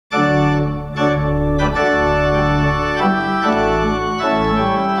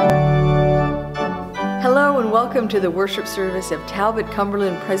welcome to the worship service of Talbott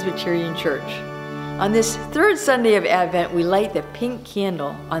Cumberland Presbyterian Church. On this third Sunday of Advent, we light the pink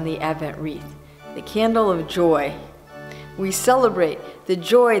candle on the Advent wreath, the candle of joy. We celebrate the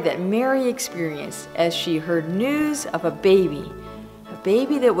joy that Mary experienced as she heard news of a baby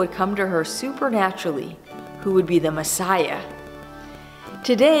that would come to her supernaturally, who would be the Messiah.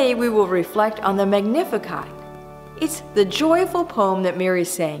 Today, we will reflect on the Magnificat. It's the joyful poem that Mary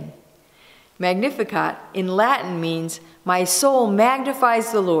sang. Magnificat in Latin means, "My soul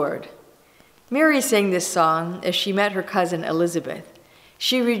magnifies the Lord." Mary sang this song as she met her cousin Elizabeth.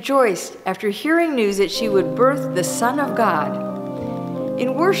 She rejoiced after hearing news that she would birth the Son of God.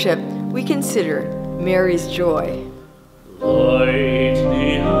 In worship, we consider Mary's joy. Light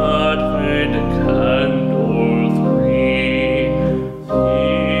the Advent candle three,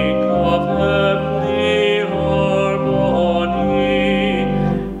 think of heavenly harmony,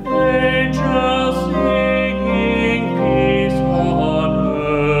 angels singing peace on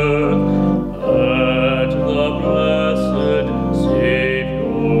earth, at the blessed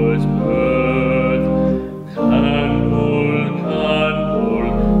Savior's birth. Candle, candle,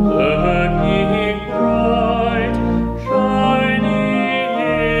 burning bright, shining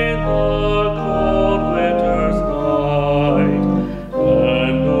in the cold winter's night.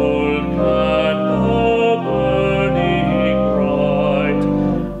 Candle, candle, burning bright,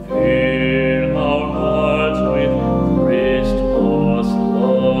 fill our hearts with Christmas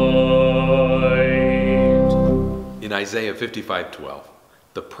light. In Isaiah 55:12,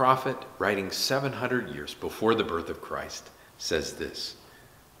 the prophet, writing 700 years before the birth of Christ, says this: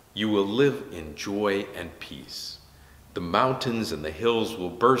 "You will live in joy and peace. The mountains and the hills will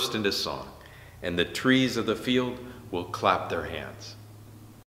burst into song, and the trees of the field will clap their hands."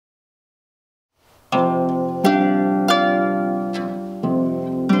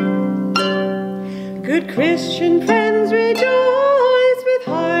 Good Christian friends, rejoice with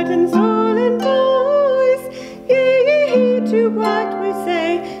heart and soul and voice. Ye heed to what we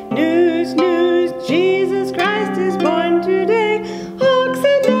say. News, news, Jesus Christ is born today.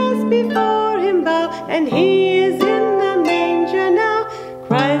 Oxen as before him bow, and he is in the manger now.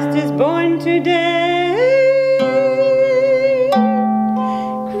 Christ is born today.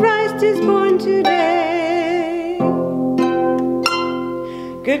 Christ is born today.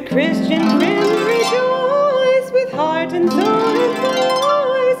 Good Christian friends, rejoice with heart and soul and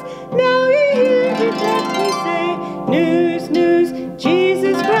voice. Now ye hear to that we say, news, news,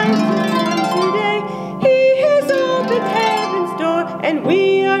 Jesus Christ is born today. He has opened heaven's door, and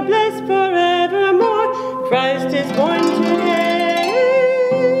we are blessed forevermore. Christ is born today.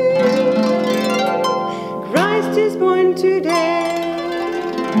 Christ is born today.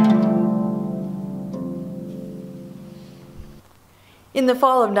 In the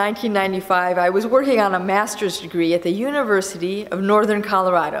fall of 1995, I was working on a master's degree at the University of Northern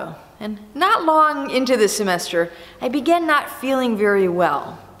Colorado. And not long into the semester, I began not feeling very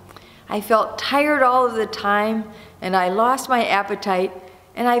well. I felt tired all of the time, and I lost my appetite,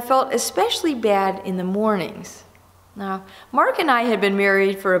 and I felt especially bad in the mornings. Now, Mark and I had been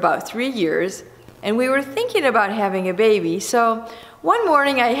married for about 3 years, and we were thinking about having a baby, so one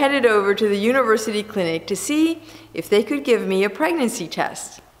morning I headed over to the university clinic to see if they could give me a pregnancy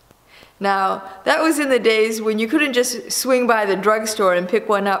test. Now, that was in the days when you couldn't just swing by the drugstore and pick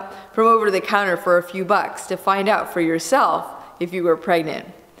one up from over the counter for a few bucks to find out for yourself if you were pregnant.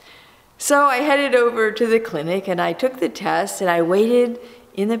 So I headed over to the clinic and I took the test and I waited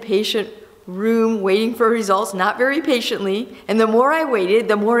in the patient room waiting for results, not very patiently, and the more I waited,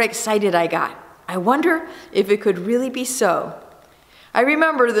 the more excited I got. I wonder if it could really be so. I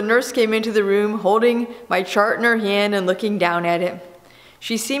remember the nurse came into the room holding my chart in her hand and looking down at it.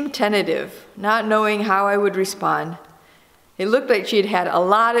 She seemed tentative, not knowing how I would respond. It looked like she had had a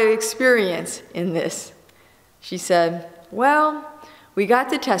lot of experience in this. She said, "Well, we got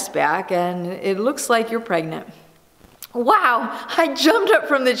the test back and it looks like you're pregnant." Wow! I jumped up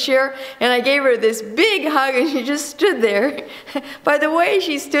from the chair and I gave her this big hug and she just stood there. By the way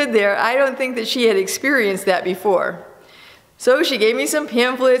she stood there, I don't think that she had experienced that before. So she gave me some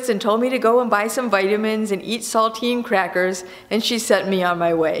pamphlets and told me to go and buy some vitamins and eat saltine crackers, and she sent me on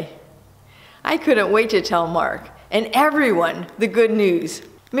my way. I couldn't wait to tell Mark and everyone the good news.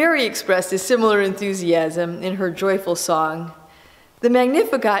 Mary expressed a similar enthusiasm in her joyful song. The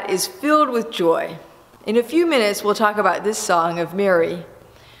Magnificat is filled with joy. In a few minutes, we'll talk about this song of Mary.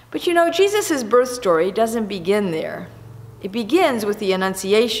 But you know, Jesus' birth story doesn't begin there. It begins with the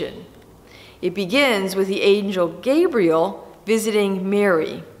Annunciation. It begins with the angel Gabriel visiting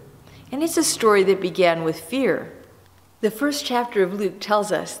Mary. And it's a story that began with fear. The first chapter of Luke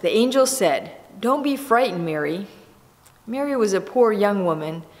tells us the angel said, "Don't be frightened, Mary." Mary was a poor young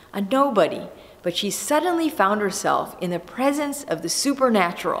woman, a nobody, but she suddenly found herself in the presence of the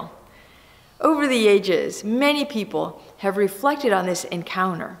supernatural. Over the ages, many people have reflected on this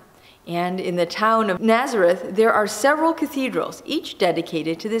encounter. And in the town of Nazareth, there are several cathedrals, each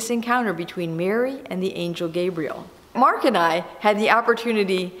dedicated to this encounter between Mary and the angel Gabriel. Mark and I had the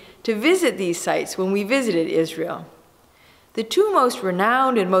opportunity to visit these sites when we visited Israel. The two most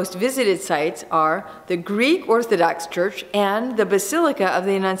renowned and most visited sites are the Greek Orthodox Church and the Basilica of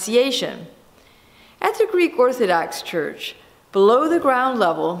the Annunciation. At the Greek Orthodox Church, below the ground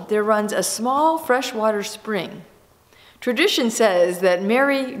level, there runs a small freshwater spring. Tradition says that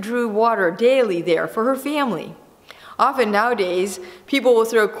Mary drew water daily there for her family. Often nowadays, people will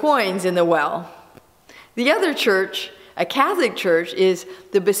throw coins in the well. The other church, a Catholic church, is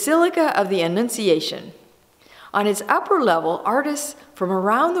the Basilica of the Annunciation. On its upper level, artists from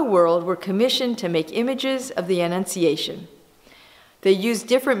around the world were commissioned to make images of the Annunciation. They used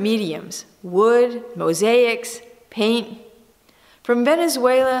different mediums: wood, mosaics, paint. From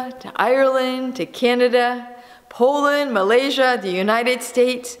Venezuela to Ireland to Canada, Poland, Malaysia, the United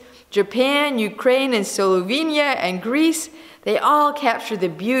States, Japan, Ukraine, and Slovenia, and Greece, they all capture the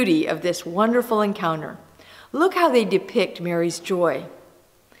beauty of this wonderful encounter. Look how they depict Mary's joy.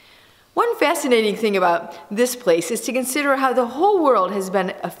 One fascinating thing about this place is to consider how the whole world has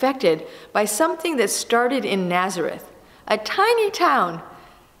been affected by something that started in Nazareth, a tiny town,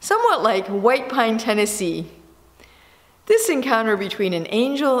 somewhat like White Pine, Tennessee. This encounter between an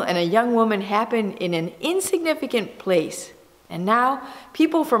angel and a young woman happened in an insignificant place, and now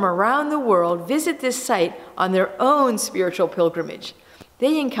people from around the world visit this site on their own spiritual pilgrimage.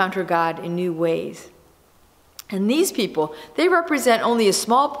 They encounter God in new ways. And these people, they represent only a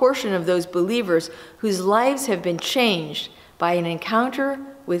small portion of those believers whose lives have been changed by an encounter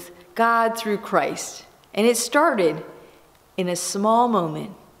with God through Christ. And it started in a small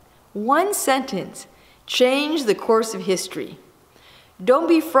moment. One sentence changed the course of history. "Don't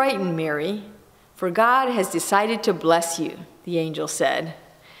be frightened, Mary, for God has decided to bless you," the angel said.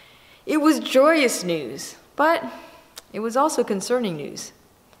 It was joyous news, but it was also concerning news.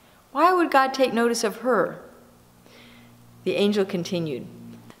 Why would God take notice of her? The angel continued,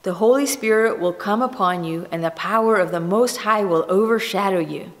 "The Holy Spirit will come upon you, and the power of the Most High will overshadow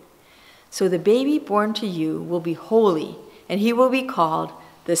you. So the baby born to you will be holy, and he will be called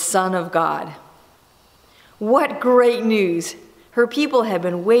the Son of God." What great news! Her people had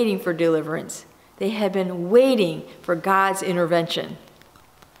been waiting for deliverance. They had been waiting for God's intervention.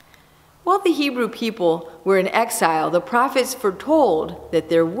 While the Hebrew people were in exile, the prophets foretold that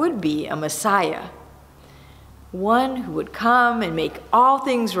there would be a Messiah, one who would come and make all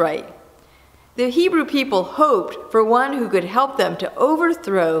things right. The Hebrew people hoped for one who could help them to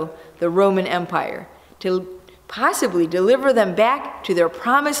overthrow the Roman Empire, to possibly deliver them back to their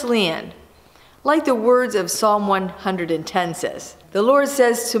promised land. Like the words of Psalm 110 says, "The Lord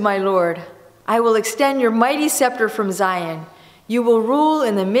says to my Lord, I will extend your mighty scepter from Zion. You will rule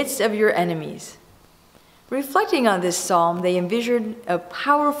in the midst of your enemies." Reflecting on this psalm, they envisioned a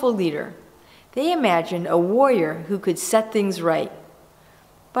powerful leader. They imagined a warrior who could set things right.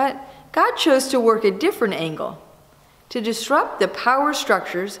 But God chose to work a different angle, to disrupt the power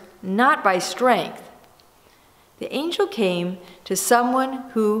structures not by strength. The angel came to someone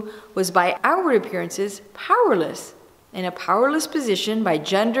who was by outward appearances powerless, in a powerless position by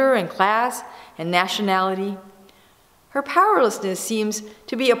gender and class and nationality. Her powerlessness seems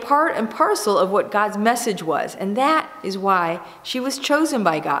to be a part and parcel of what God's message was, and that is why she was chosen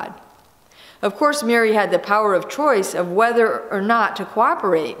by God. Of course, Mary had the power of choice of whether or not to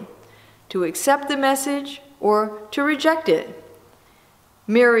cooperate, to accept the message or to reject it.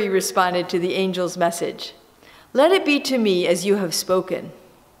 Mary responded to the angel's message, "Let it be to me as you have spoken."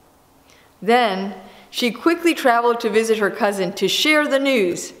 Then she quickly traveled to visit her cousin to share the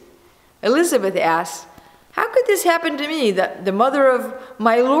news. Elizabeth asked, "How could this happen to me, that the mother of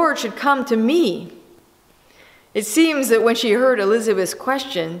my Lord should come to me?" It seems that when she heard Elizabeth's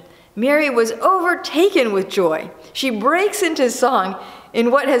question, Mary was overtaken with joy. She breaks into song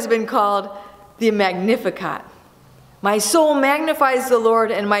in what has been called the Magnificat. "My soul magnifies the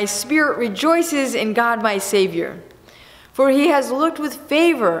Lord, and my spirit rejoices in God my Savior. For he has looked with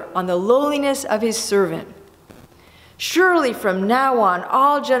favor on the lowliness of his servant. Surely from now on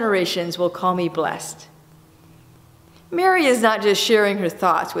all generations will call me blessed." Mary is not just sharing her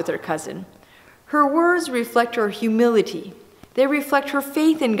thoughts with her cousin. Her words reflect her humility. They reflect her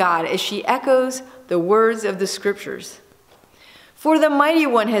faith in God as she echoes the words of the Scriptures. "For the Mighty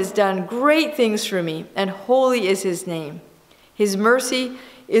One has done great things for me, and holy is his name. His mercy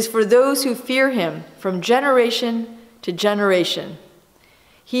is for those who fear him from generation to generation.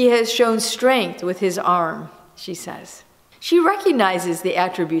 He has shown strength with his arm, she says. She recognizes the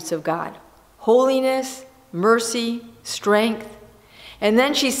attributes of God: holiness, mercy, strength. And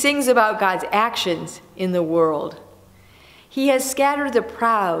then she sings about God's actions in the world. He has scattered the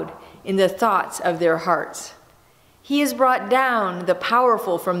proud in the thoughts of their hearts. He has brought down the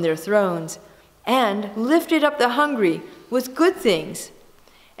powerful from their thrones and lifted up the hungry with good things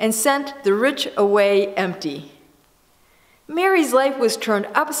and sent the rich away empty. Mary's life was turned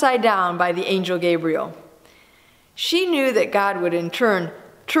upside down by the angel Gabriel. She knew that God would in turn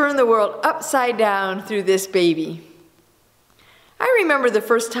turn the world upside down through this baby. I remember the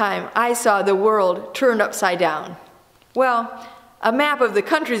first time I saw the world turned upside down. Well, a map of the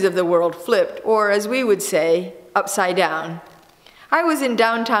countries of the world flipped, or as we would say, upside down. I was in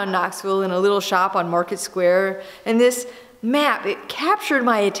downtown Knoxville in a little shop on Market Square, and this map, it captured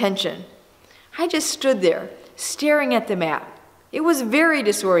my attention. I just stood there, staring at the map. It was very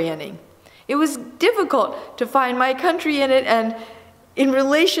disorienting. It was difficult to find my country in it and in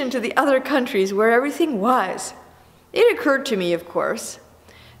relation to the other countries where everything was. It occurred to me, of course,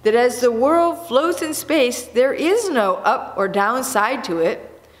 that as the world floats in space, there is no up or down side to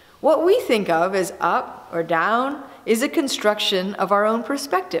it. What we think of as up or down is a construction of our own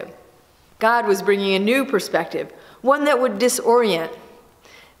perspective. God was bringing a new perspective, one that would disorient.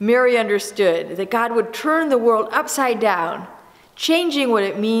 Mary understood that God would turn the world upside down, changing what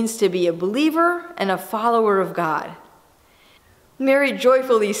it means to be a believer and a follower of God. Mary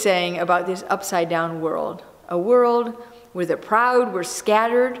joyfully sang about this upside-down world, a world where the proud were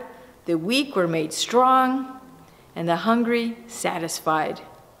scattered, the weak were made strong, and the hungry satisfied.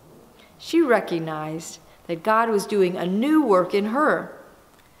 She recognized that God was doing a new work in her.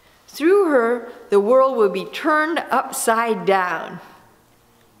 Through her, the world would be turned upside down.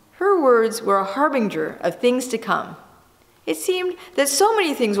 Her words were a harbinger of things to come. It seemed that so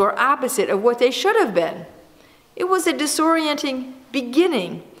many things were opposite of what they should have been. It was a disorienting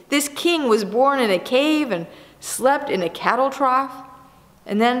beginning. This king was born in a cave and slept in a cattle trough,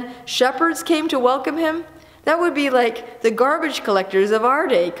 and then shepherds came to welcome him. That would be like the garbage collectors of our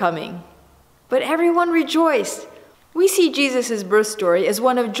day coming. But everyone rejoiced. We see Jesus' birth story as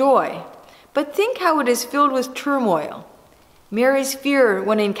one of joy, but think how it is filled with turmoil. Mary's fear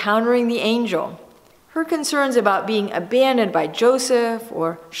when encountering the angel, her concerns about being abandoned by Joseph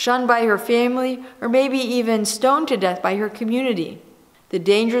or shunned by her family or maybe even stoned to death by her community, the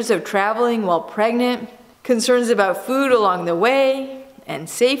dangers of traveling while pregnant, concerns about food along the way and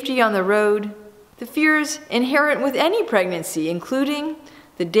safety on the road, the fears inherent with any pregnancy, including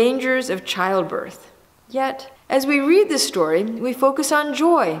the dangers of childbirth. Yet, as we read this story, we focus on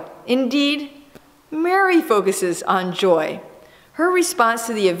joy. Indeed, Mary focuses on joy. Her response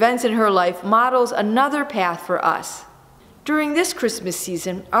to the events in her life models another path for us. During this Christmas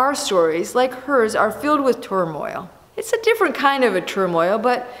season, our stories, like hers, are filled with turmoil. It's a different kind of a turmoil,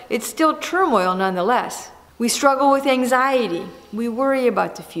 but it's still turmoil nonetheless. We struggle with anxiety. We worry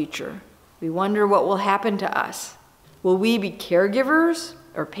about the future. We wonder what will happen to us. Will we be caregivers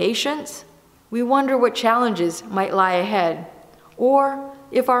or patients? We wonder what challenges might lie ahead, or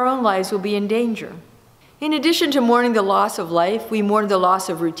if our own lives will be in danger. In addition to mourning the loss of life, we mourn the loss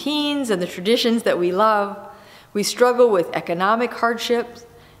of routines and the traditions that we love. We struggle with economic hardships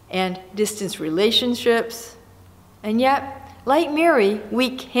and distant relationships. And yet, like Mary,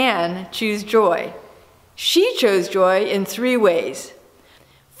 we can choose joy. She chose joy in 3 ways.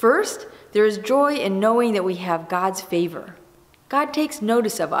 First, there is joy in knowing that we have God's favor. God takes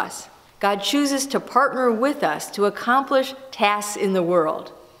notice of us. God chooses to partner with us to accomplish tasks in the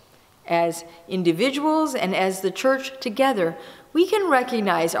world. As individuals and as the church together, we can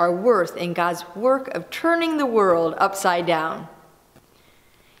recognize our worth in God's work of turning the world upside down.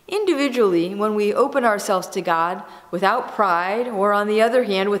 Individually, when we open ourselves to God without pride, or on the other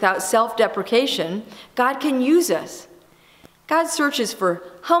hand, without self-deprecation, God can use us. God searches for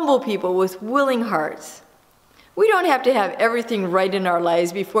humble people with willing hearts. We don't have to have everything right in our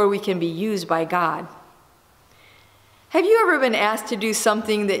lives before we can be used by God. Have you ever been asked to do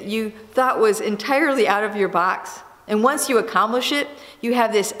something that you thought was entirely out of your box? And once you accomplish it, you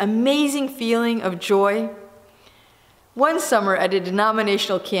have this amazing feeling of joy? One summer at a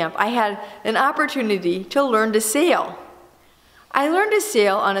denominational camp, I had an opportunity to learn to sail. I learned to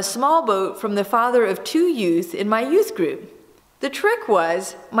sail on a small boat from the father of 2 youth in my youth group. The trick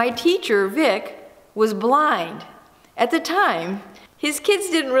was, my teacher, Vic, was blind. At the time, his kids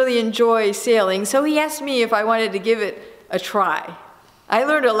didn't really enjoy sailing, so he asked me if I wanted to give it a try. I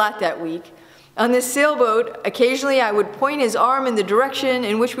learned a lot that week, On this sailboat, occasionally I would point his arm in the direction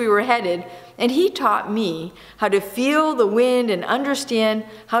in which we were headed, and he taught me how to feel the wind and understand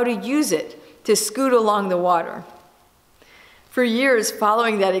how to use it to scoot along the water. For years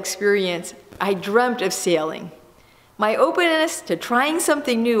following that experience, I dreamt of sailing. My openness to trying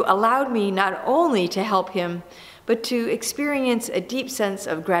something new allowed me not only to help him, but to experience a deep sense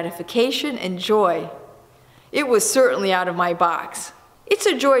of gratification and joy. It was certainly out of my box. It's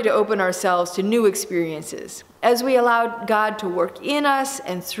a joy to open ourselves to new experiences as we allow God to work in us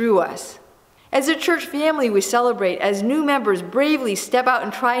and through us. As a church family, we celebrate as new members bravely step out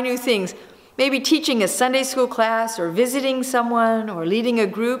and try new things, maybe teaching a Sunday school class or visiting someone or leading a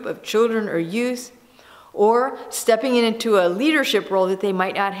group of children or youth, or stepping into a leadership role that they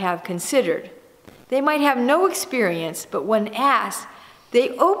might not have considered. They might have no experience, but when asked,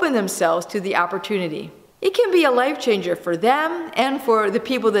 they open themselves to the opportunity. It can be a life changer for them and for the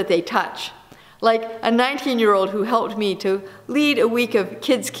people that they touch. Like a 19-year-old who helped me to lead a week of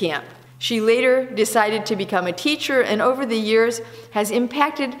kids camp. She later decided to become a teacher and over the years has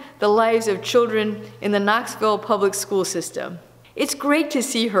impacted the lives of children in the Knoxville public school system. It's great to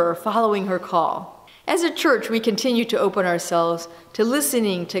see her following her call. As a church, we continue to open ourselves to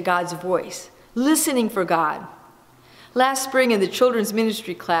listening to God's voice, listening for God. Last spring in the children's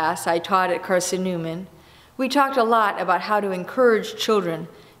ministry class I taught at Carson Newman, we talked a lot about how to encourage children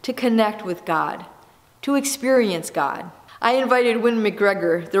to connect with God, to experience God. I invited Wynne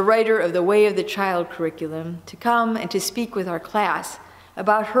McGregor, the writer of the Way of the Child curriculum, to come and to speak with our class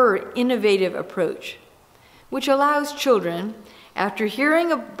about her innovative approach, which allows children, after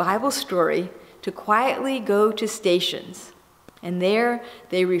hearing a Bible story, to quietly go to stations. And there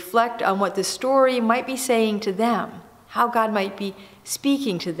they reflect on what the story might be saying to them, how God might be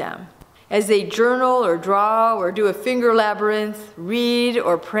speaking to them. As they journal or draw or do a finger labyrinth, read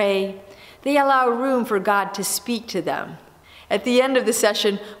or pray, they allow room for God to speak to them. At the end of the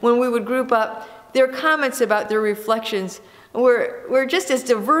session, when we would group up, their comments about their reflections were just as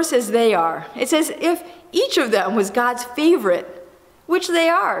diverse as they are. It's as if each of them was God's favorite, which they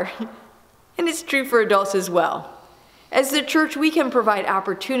are. And it's true for adults as well. As the church, we can provide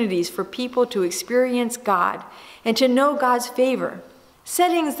opportunities for people to experience God and to know God's favor,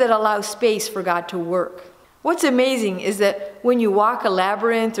 settings that allow space for God to work. What's amazing is that when you walk a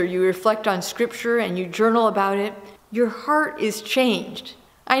labyrinth or you reflect on Scripture and you journal about it, your heart is changed.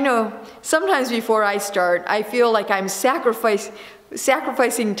 I know sometimes before I start, I feel like I'm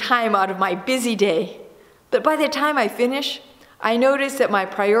sacrificing time out of my busy day. But by the time I finish, I notice that my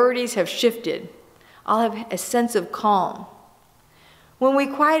priorities have shifted. I'll have a sense of calm. When we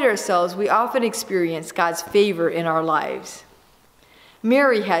quiet ourselves, we often experience God's favor in our lives.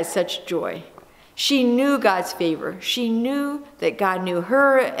 Mary has such joy. She knew God's favor. She knew that God knew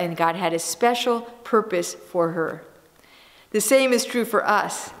her and God had a special purpose for her. The same is true for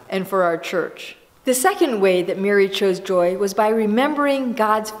us and for our church. The second way that Mary chose joy was by remembering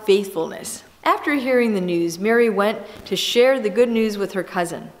God's faithfulness. After hearing the news, Mary went to share the good news with her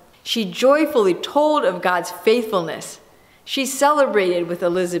cousin. She joyfully told of God's faithfulness. She celebrated with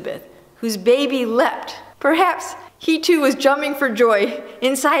Elizabeth, whose baby leapt. Perhaps he too was jumping for joy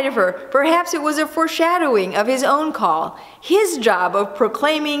inside of her. Perhaps it was a foreshadowing of his own call, his job of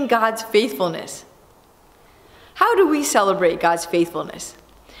proclaiming God's faithfulness. How do we celebrate God's faithfulness?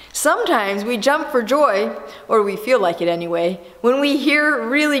 Sometimes we jump for joy, or we feel like it anyway, when we hear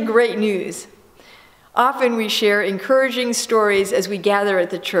really great news. Often we share encouraging stories as we gather at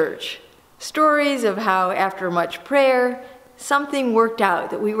the church. Stories of how, after much prayer, something worked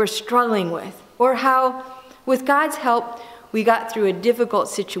out that we were struggling with, or how, with God's help, we got through a difficult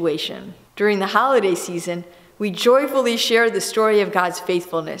situation. During the holiday season, we joyfully share the story of God's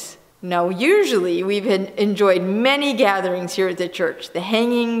faithfulness. Now, usually we've enjoyed many gatherings here at the church. The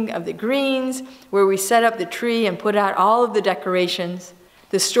hanging of the greens, where we set up the tree and put out all of the decorations,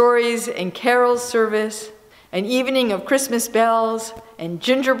 the stories and carols service, an evening of Christmas bells and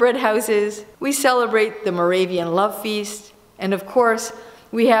gingerbread houses. We celebrate the Moravian Love Feast, and of course,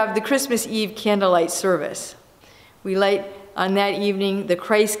 we have the Christmas Eve candlelight service. We light on that evening the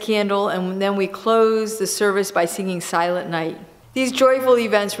Christ candle, and then we close the service by singing Silent Night. These joyful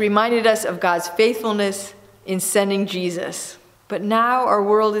events reminded us of God's faithfulness in sending Jesus. But now our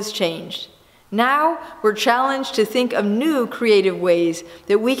world has changed. Now we're challenged to think of new creative ways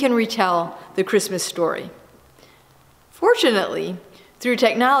that we can retell the Christmas story. Fortunately, through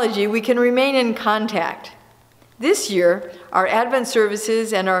technology, we can remain in contact. This year, our Advent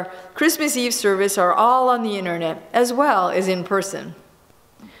services and our Christmas Eve service are all on the internet, as well as in person.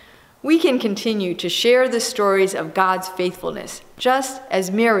 We can continue to share the stories of God's faithfulness, just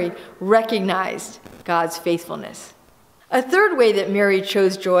as Mary recognized God's faithfulness. A third way that Mary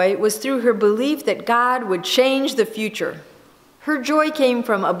chose joy was through her belief that God would change the future. Her joy came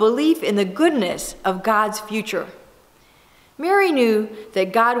from a belief in the goodness of God's future. Mary knew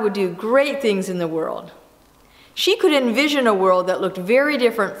that God would do great things in the world. She could envision a world that looked very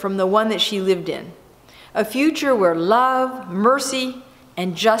different from the one that she lived in, a future where love, mercy,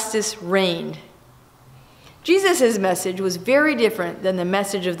 and justice reigned. Jesus' message was very different than the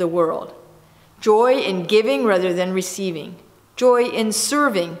message of the world. Joy in giving rather than receiving. Joy in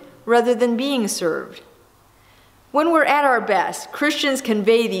serving rather than being served. When we're at our best, Christians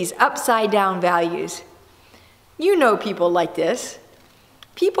convey these upside-down values. You know people like this.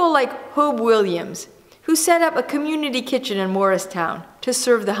 People like Hobe Williams, who set up a community kitchen in Morristown to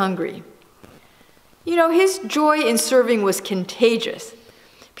serve the hungry. You know, his joy in serving was contagious.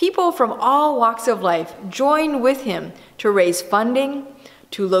 People from all walks of life joined with him to raise funding,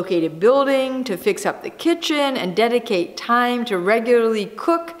 to locate a building, to fix up the kitchen, and dedicate time to regularly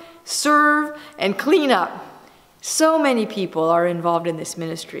cook, serve, and clean up. So many people are involved in this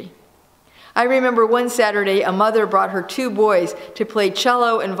ministry. I remember one Saturday, a mother brought her 2 boys to play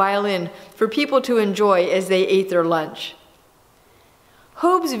cello and violin for people to enjoy as they ate their lunch.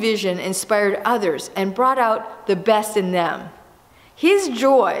 Hobe's vision inspired others and brought out the best in them. His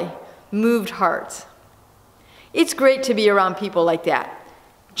joy moved hearts. It's great to be around people like that.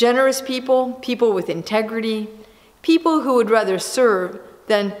 Generous people, people with integrity, people who would rather serve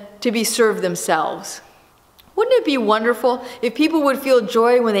than to be served themselves. Wouldn't it be wonderful if people would feel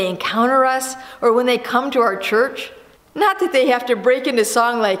joy when they encounter us or when they come to our church? Not that they have to break into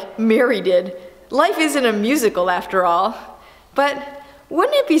song like Mary did. Life isn't a musical after all. But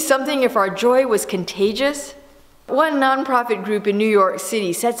wouldn't it be something if our joy was contagious? One nonprofit group in New York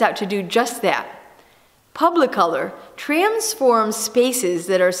City sets out to do just that. Publicolor transforms spaces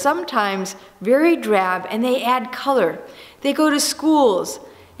that are sometimes very drab, and they add color. They go to schools,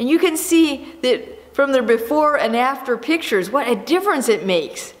 and you can see that from their before and after pictures what a difference it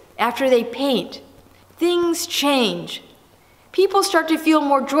makes after they paint. Things change. People start to feel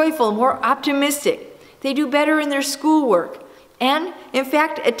more joyful, more optimistic. They do better in their schoolwork. And, in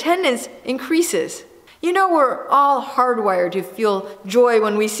fact, attendance increases. You know, we're all hardwired to feel joy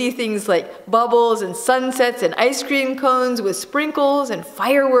when we see things like bubbles and sunsets and ice cream cones with sprinkles and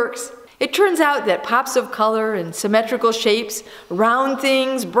fireworks. It turns out that pops of color and symmetrical shapes, round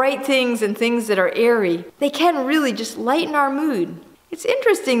things, bright things, and things that are airy, they can really just lighten our mood. It's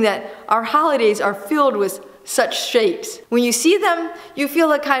interesting that our holidays are filled with such shapes. When you see them, you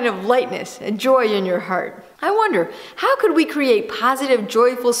feel a kind of lightness and joy in your heart. I wonder, how could we create positive,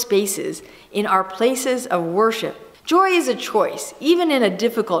 joyful spaces in our places of worship? Joy is a choice, even in a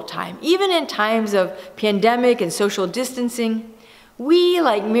difficult time, even in times of pandemic and social distancing. We,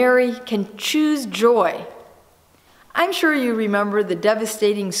 like Mary, can choose joy. I'm sure you remember the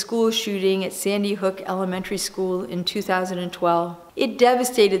devastating school shooting at Sandy Hook Elementary School in 2012. It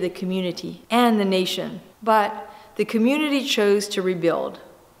devastated the community and the nation, but the community chose to rebuild.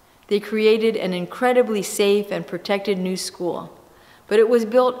 They created an incredibly safe and protected new school, but it was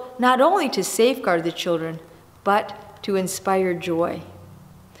built not only to safeguard the children, but to inspire joy.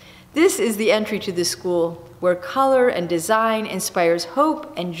 This is the entry to the school, where color and design inspires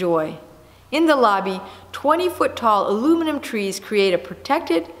hope and joy. In the lobby, 20-foot-tall aluminum trees create a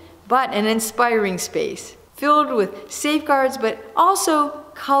protected but an inspiring space, filled with safeguards but also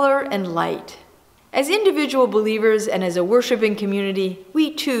color and light. As individual believers and as a worshiping community,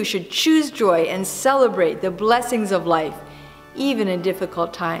 we too should choose joy and celebrate the blessings of life, even in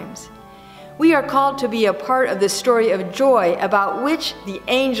difficult times. We are called to be a part of the story of joy about which the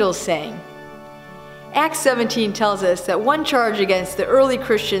angels sang. Acts 17 tells us that one charge against the early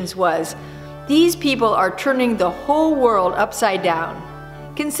Christians was, "These people are turning the whole world upside down."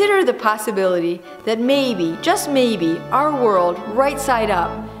 Consider the possibility that maybe, just maybe, our world, right side up,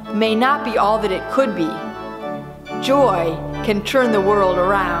 may not be all that it could be. Joy can turn the world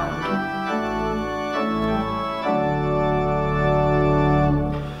around.